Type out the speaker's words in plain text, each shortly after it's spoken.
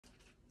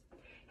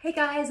Hey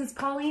guys, it's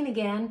Pauline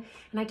again,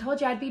 and I told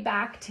you I'd be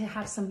back to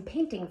have some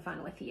painting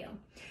fun with you.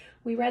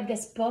 We read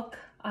this book,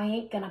 I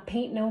Ain't Gonna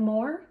Paint No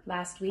More,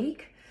 last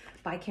week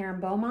by Karen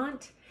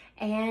Beaumont,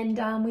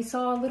 and we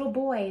saw a little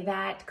boy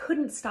that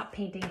couldn't stop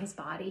painting his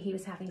body. He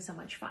was having so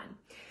much fun.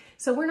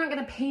 So we're not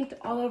gonna paint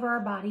all over our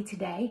body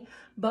today,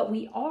 but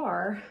we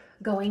are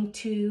going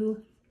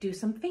to do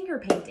some finger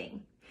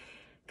painting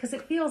because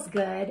it feels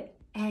good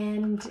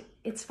and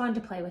it's fun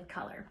to play with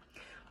color.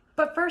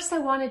 But first I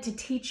wanted to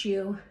teach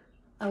you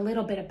a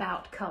little bit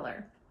about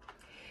color.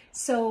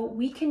 So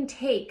we can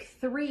take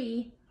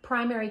 3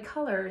 primary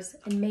colors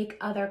and make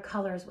other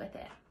colors with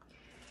it.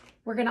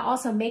 We're gonna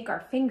also make our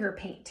finger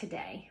paint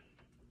today.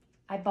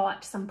 I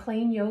bought some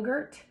plain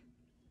yogurt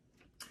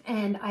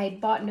and I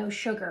bought no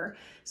sugar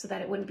so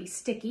that it wouldn't be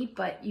sticky,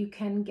 but you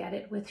can get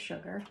it with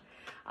sugar.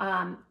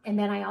 And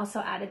then I also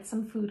added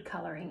some food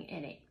coloring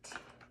in it.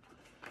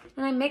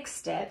 And I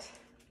mixed it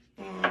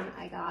and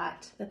I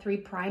got the 3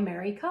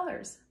 primary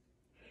colors.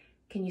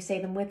 Can you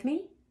say them with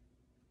me?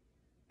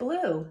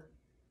 Blue,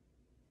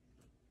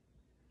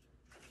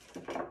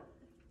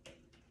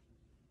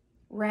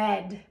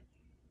 red,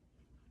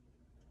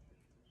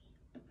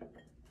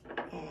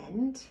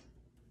 and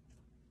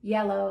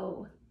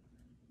yellow.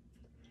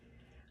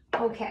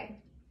 Okay,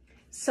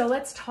 so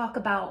let's talk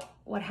about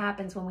what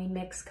happens when we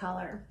mix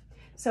color.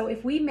 So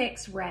if we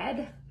mix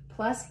red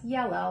plus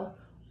yellow,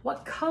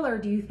 what color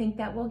do you think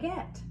that we'll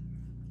get?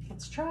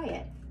 Let's try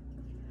it.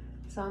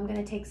 So I'm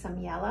gonna take some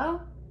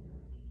yellow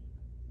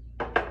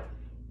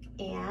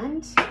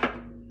and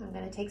I'm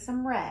gonna take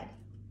some red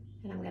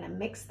and I'm gonna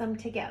mix them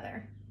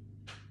together.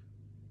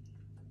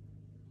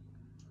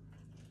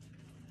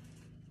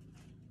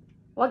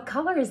 What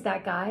color is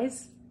that,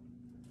 guys?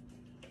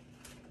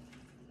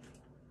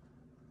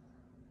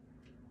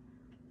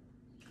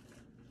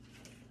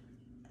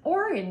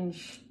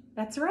 Orange,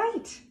 that's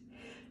right.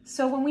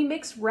 So when we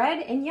mix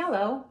red and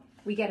yellow,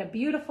 we get a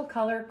beautiful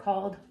color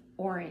called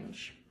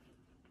orange.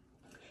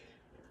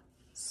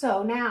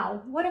 So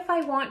now, what if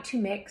I want to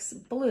mix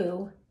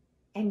blue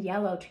and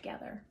yellow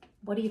together?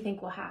 What do you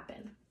think will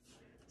happen?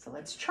 So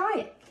let's try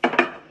it.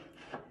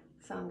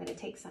 So I'm gonna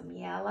take some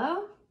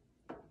yellow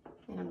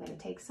and I'm gonna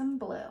take some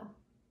blue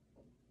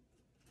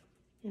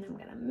and I'm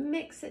gonna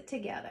mix it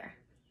together.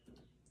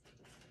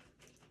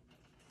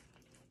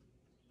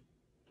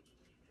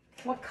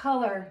 What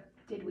color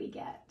did we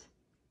get?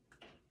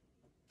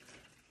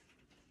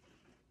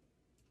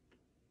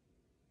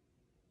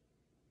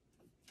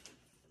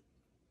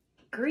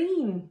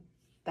 Green,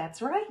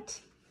 that's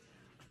right.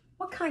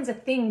 What kinds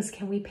of things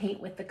can we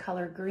paint with the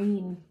color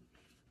green?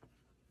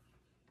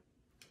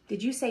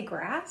 Did you say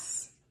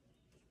grass?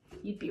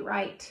 You'd be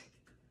right.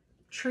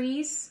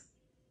 Trees,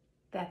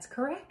 that's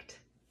correct.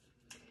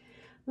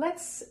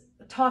 Let's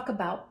talk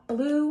about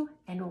blue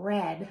and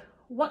red.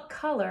 What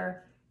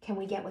color can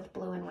we get with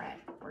blue and red?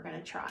 We're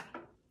gonna try.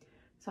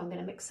 So I'm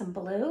gonna mix some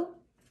blue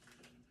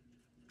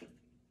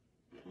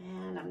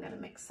and I'm gonna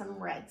mix some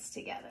reds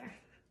together.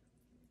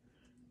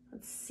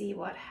 Let's see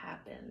what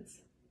happens.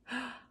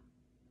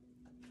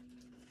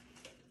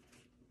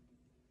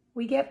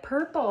 We get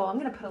purple. I'm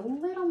gonna put a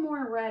little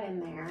more red in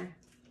there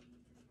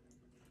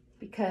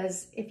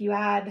because if you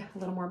add a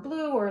little more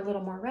blue or a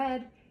little more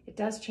red, it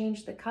does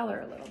change the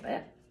color a little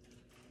bit.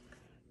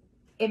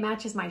 It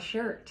matches my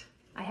shirt.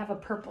 I have a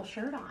purple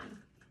shirt on.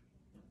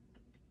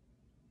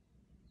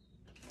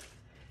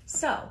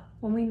 So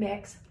when we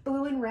mix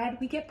blue and red,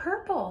 we get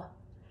purple.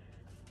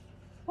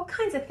 What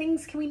kinds of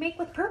things can we make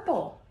with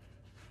purple?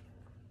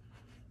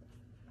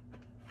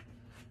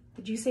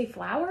 Did you say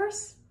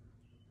flowers?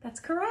 That's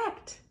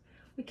correct.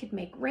 We could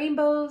make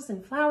rainbows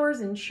and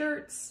flowers and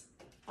shirts,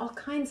 all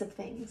kinds of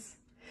things.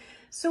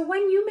 So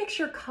when you mix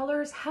your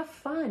colors, have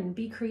fun,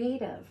 be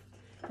creative.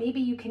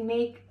 Maybe you can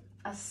make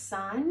a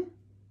sun.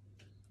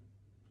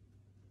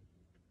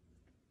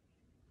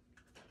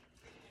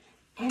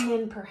 And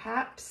then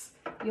perhaps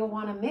you'll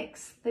want to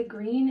mix the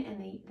green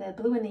and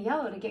the blue and the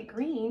yellow to get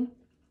green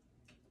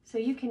so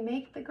you can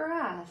make the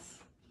grass.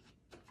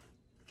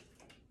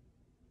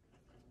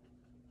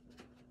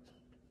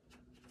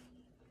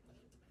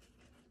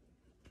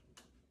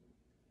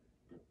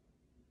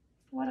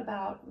 What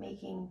about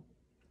making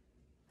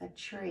a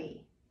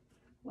tree?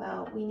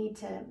 Well, we need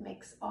to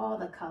mix all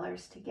the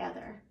colors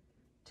together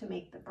to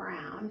make the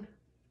brown.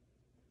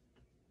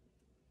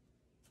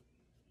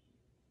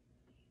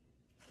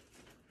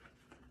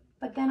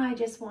 But then I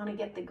just want to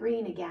get the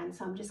green again,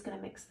 so I'm just going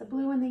to mix the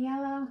blue and the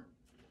yellow,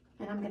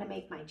 and I'm going to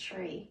make my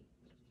tree.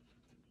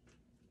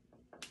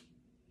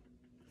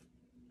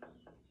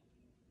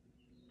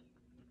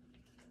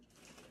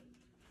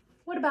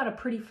 What about a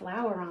pretty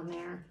flower on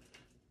there?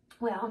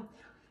 Well,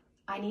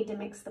 I need to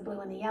mix the blue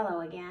and the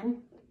yellow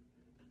again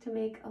to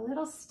make a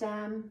little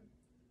stem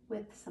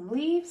with some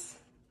leaves.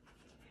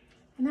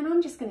 And then I'm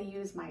just going to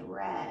use my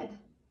red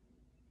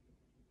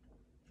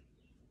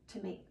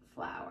to make the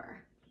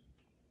flower.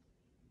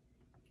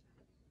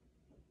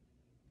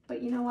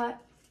 But you know what?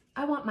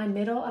 I want my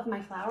middle of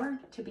my flower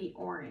to be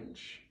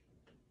orange.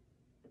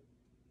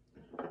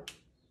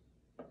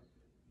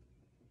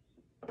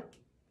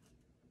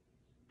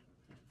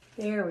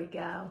 There we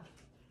go.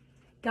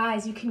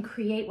 Guys, you can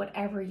create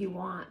whatever you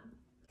want.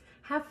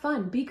 Have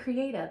fun, be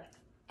creative,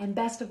 and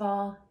best of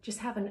all, just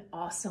have an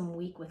awesome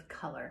week with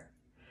color.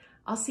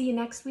 I'll see you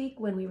next week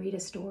when we read a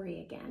story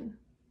again.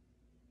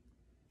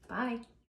 Bye.